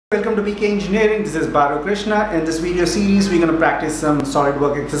Welcome to PK Engineering. This is Baru Krishna. In this video series, we're going to practice some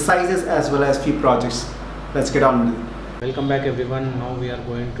SolidWorks exercises as well as few projects. Let's get on with it. Welcome back everyone. Now we are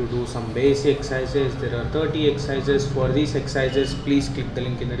going to do some basic exercises. There are 30 exercises. For these exercises, please click the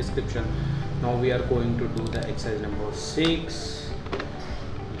link in the description. Now we are going to do the exercise number 6.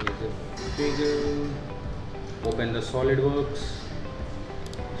 Here's the figure. Open the SolidWorks.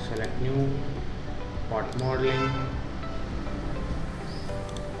 Select new. Part modeling.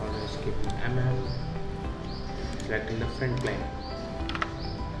 Skipping selecting the front plane.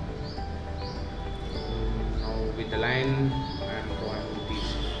 Now with the line I am drawing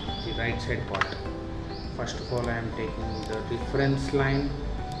the right side part. First of all I am taking the reference line.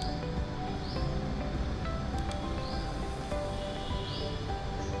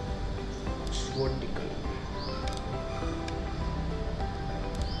 It's vertical.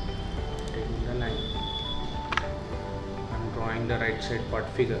 Taking the line. I am drawing the right side part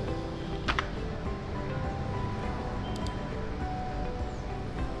figure.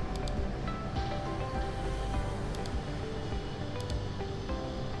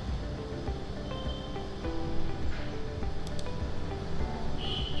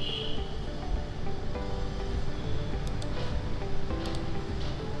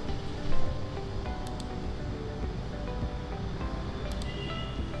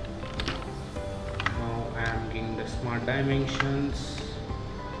 The smart dimensions.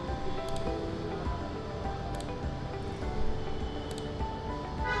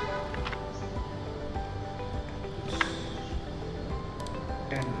 It's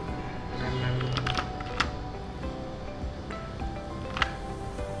 10 mm.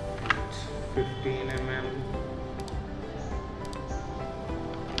 It's 15 mm.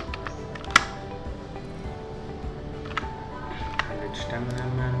 And it's 10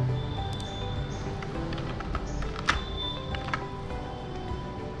 mm.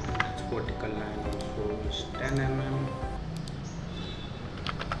 Vertical line also is 10 mm.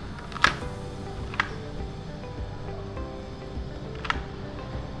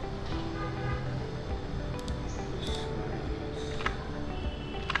 This line is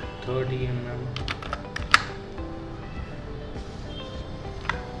 30 mm.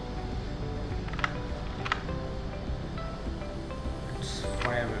 It's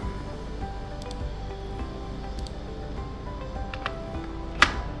 5 mm.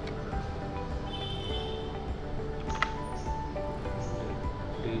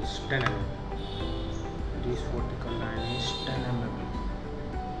 Is 10 mm. This vertical line is 10 mm.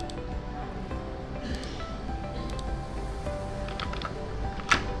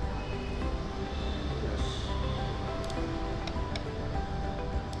 Yes.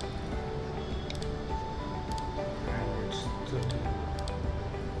 And it's 30.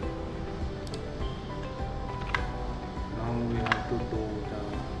 Now we have to do the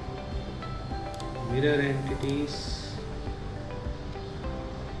mirror entities.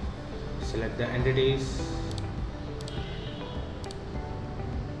 Select the entities,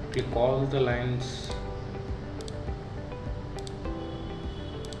 click all the lines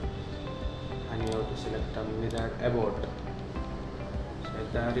and you have to select a mirror about.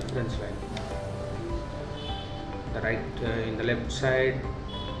 Select the reference line. The right in the left side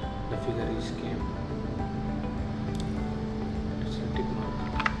the figure is came. It's a tick mark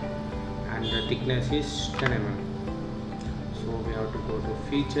and the thickness is 10 mm. So we have to go to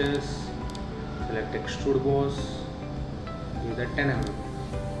features. Select extrude boss, use the 10 mm.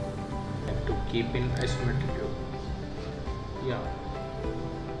 Have to keep in isometric view. Yeah.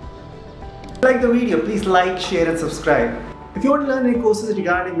 If you like the video, please like, share and subscribe. If you want to learn any courses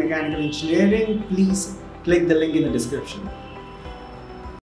regarding mechanical engineering, please click the link in the description.